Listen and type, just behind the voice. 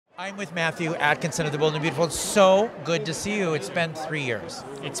I'm with Matthew Atkinson of The Bold and Beautiful. It's so good to see you. It's been 3 years.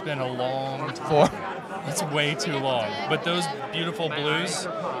 It's been a long Four. It's way too long. But those beautiful blues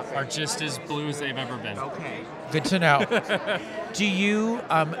are just as blue as they've ever been. Okay. Good to know. Do you,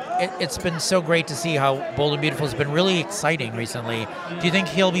 it's been so great to see how Bold and Beautiful has been really exciting recently. Do you think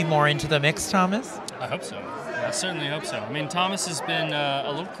he'll be more into the mix, Thomas? I hope so. I certainly hope so. I mean, Thomas has been a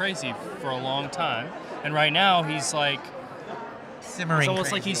little crazy for a long time. And right now he's like, Simmering it's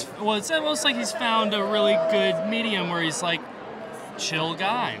almost crazy. it's almost like he's found a really good medium where he's like chill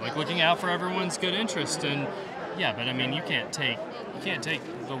guy, like looking out for everyone's good interest. And yeah, but I mean, you can't take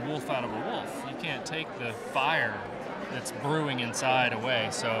the wolf out of a wolf. You can't take the fire that's brewing inside away.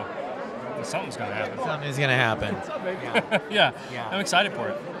 So something's gonna happen. Something's going to happen. Yeah. Yeah. I'm excited for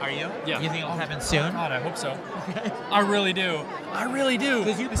it. Are you? Yeah. You think it'll happen soon? God, I hope so. I really do. I really do.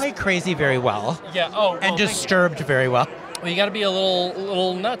 Because you play crazy very well. Yeah. Oh. And Disturbed very well. Well, you got to be a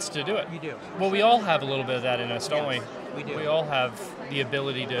little nuts to do it. You do. Well, we all have a little bit of that in us, don't we? We do. We all have the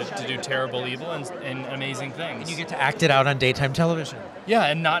ability to do terrible evil and amazing things. And you get to act it out on daytime television. Yeah,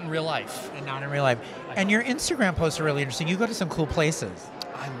 and not in real life. And not in real life. And your Instagram posts are really interesting. You go to some cool places.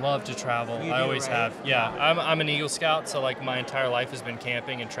 I love to travel. You I do, always right? have. Yeah, I'm an Eagle Scout, so like my entire life has been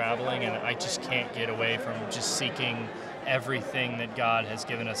camping and traveling, and I just can't get away from just seeking everything that God has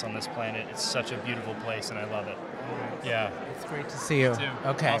given us on this planet. It's such a beautiful place, and I love it. Yeah. It's great to see you. Too.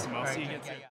 Okay. Awesome. I'll see you again soon.